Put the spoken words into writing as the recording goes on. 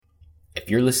If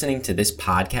you're listening to this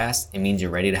podcast, it means you're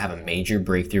ready to have a major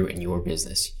breakthrough in your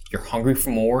business. You're hungry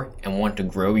for more and want to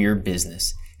grow your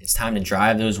business. It's time to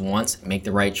drive those wants and make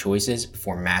the right choices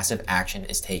before massive action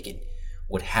is taken.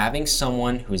 Would having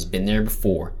someone who has been there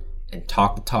before and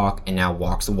talk the talk and now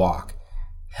walks the walk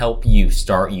help you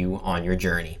start you on your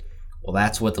journey? Well,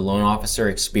 that's what the Loan Officer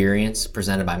Experience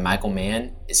presented by Michael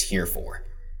Mann is here for.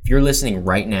 If you're listening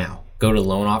right now, go to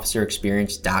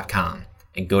loanofficerexperience.com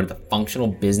and go to the Functional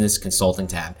Business Consulting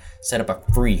tab. Set up a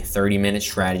free 30-minute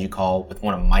strategy call with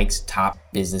one of Mike's top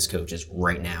business coaches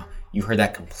right now. You heard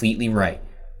that completely right.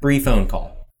 Free phone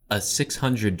call. A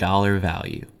 $600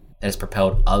 value that has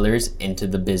propelled others into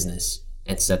the business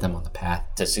and set them on the path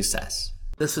to success.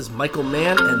 This is Michael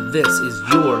Mann, and this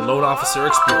is your Loan Officer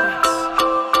Experience.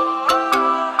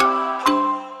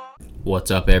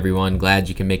 What's up, everyone? Glad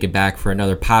you can make it back for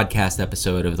another podcast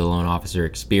episode of the Loan Officer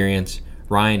Experience.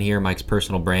 Ryan here, Mike's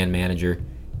personal brand manager.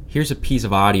 Here's a piece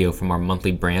of audio from our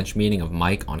monthly branch meeting of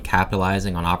Mike on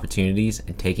capitalizing on opportunities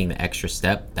and taking the extra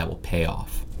step that will pay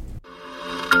off.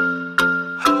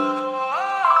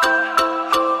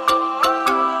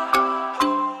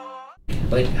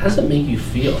 Like, how does it make you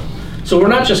feel? So we're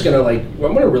not just gonna I'm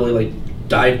gonna really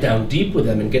dive down deep with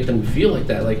them and get them to feel like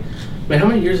that. Like, man, how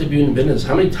many years have you been in business?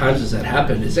 How many times has that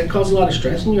happened? Does that cause a lot of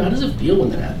stress in you? How does it feel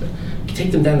when that happened? You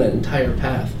take them down that entire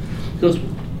path. He goes,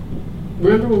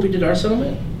 remember when we did our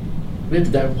settlement? We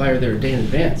had to wire there a day in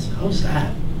advance. How was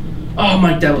that? Oh,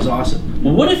 Mike, that was awesome.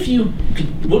 Well, what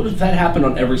if that happened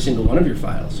on every single one of your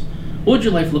files? What would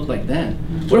your life look like then?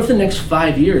 What if the next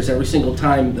 5 years, every single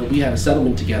time that we had a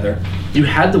settlement together, you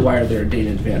had to wire there a day in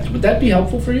advance? Would that be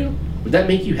helpful for you? Would that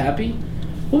make you happy?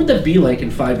 What would that be like in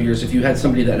 5 years if you had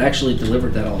somebody that actually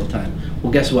delivered that all the time?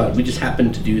 Well, guess what? We just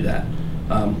happened to do that.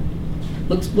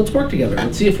 Let's work together.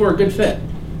 Let's see if we're a good fit.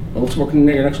 Well, let's work in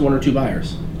your next one or two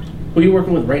buyers. Who are you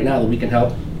working with right now that we can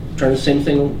help turn the same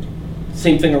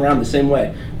thing around the same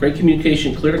way? Great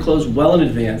communication, clear to close well in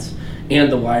advance,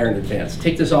 and the wire in advance.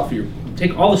 Take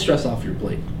all the stress off your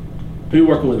plate. Who are you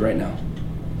working with right now?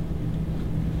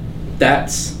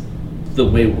 That's the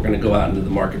way we're going to go out into the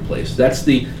marketplace. That's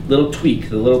the little tweak,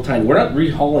 the little tiny. We're not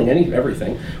rehauling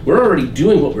everything. We're already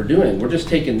doing what we're doing. We're just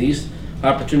taking these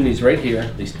opportunities right here,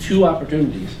 these two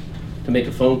opportunities, to make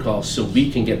a phone call so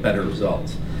we can get better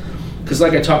results. Because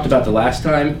like I talked about the last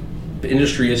time, the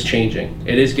industry is changing.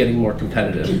 It is getting more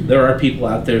competitive. There are people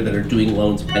out there that are doing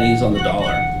loans pennies on the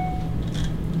dollar.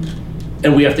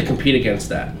 And we have to compete against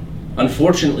that.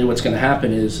 Unfortunately, what's going to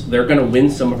happen is they're going to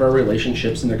win some of our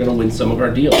relationships and they're going to win some of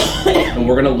our deals. And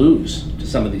we're going to lose to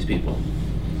some of these people.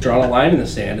 Drawn a line in the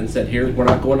sand and said, here, we're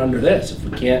not going under this. If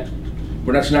we can't,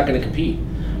 we're just not going to compete.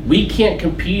 We can't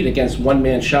compete against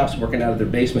one-man shops working out of their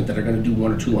basement that are going to do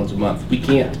 1 or 2 loans a month. We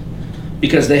can't,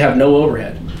 because they have no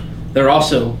overhead.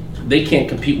 They can't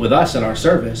compete with us and our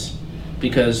service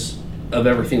because of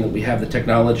everything that we have, the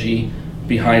technology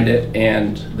behind it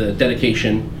and the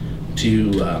dedication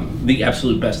to the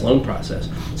absolute best loan process.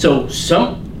 So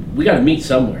we got to meet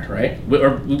somewhere, right?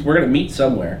 We're going to meet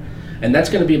somewhere. And that's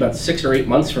going to be about 6 or 8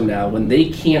 months from now when they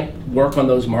can't work on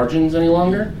those margins any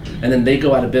longer and then they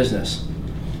go out of business.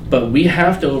 But we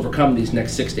have to overcome these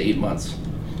next 6 to 8 months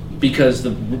because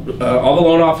all the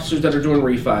loan officers that are doing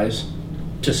refis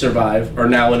to survive are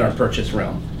now in our purchase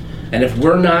realm. And if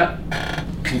we're not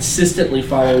consistently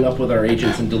following up with our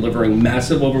agents and delivering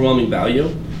massive, overwhelming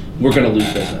value, we're going to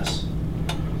lose business.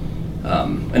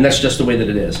 And that's just the way that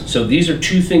it is. So these are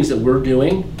two things that we're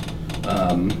doing.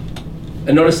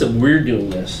 And notice that we're doing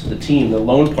this, the team, the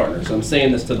loan partners. I'm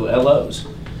saying this to the LOs.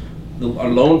 Our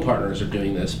loan partners are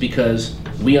doing this because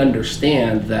we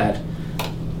understand that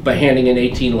by handing in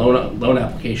 18 loan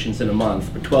applications in a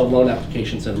month, or 12 loan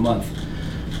applications in a month,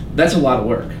 that's a lot of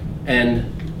work.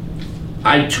 And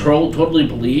I totally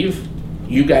believe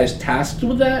you guys tasked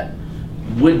with that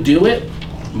would do it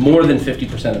more than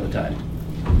 50% of the time.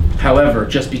 However,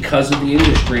 just because of the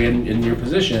industry and in your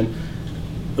position,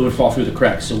 it would fall through the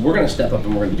cracks. So we're going to step up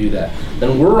and we're going to do that.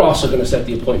 Then we're also going to set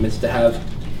the appointments to have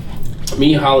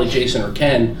me, Holly, Jason, or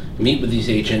Ken meet with these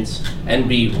agents and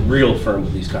be real firm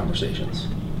with these conversations.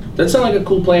 Does that sound like a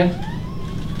cool plan?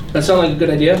 That sound like a good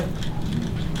idea?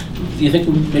 Do you think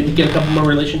we maybe get a couple more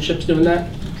relationships doing that?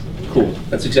 Cool.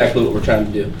 That's exactly what we're trying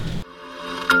to do.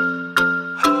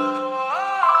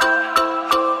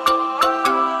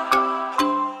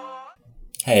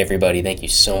 Hey everybody, thank you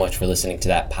so much for listening to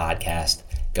that podcast.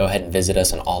 Go ahead and visit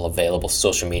us on all available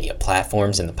social media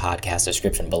platforms in the podcast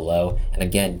description below. And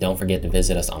again, don't forget to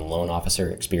visit us on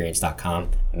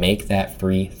loanofficerexperience.com. Make that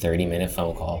free 30-minute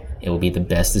phone call. It will be the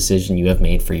best decision you have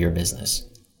made for your business.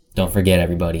 Don't forget,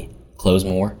 everybody, close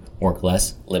more, work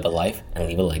less, live a life, and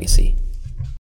leave a legacy.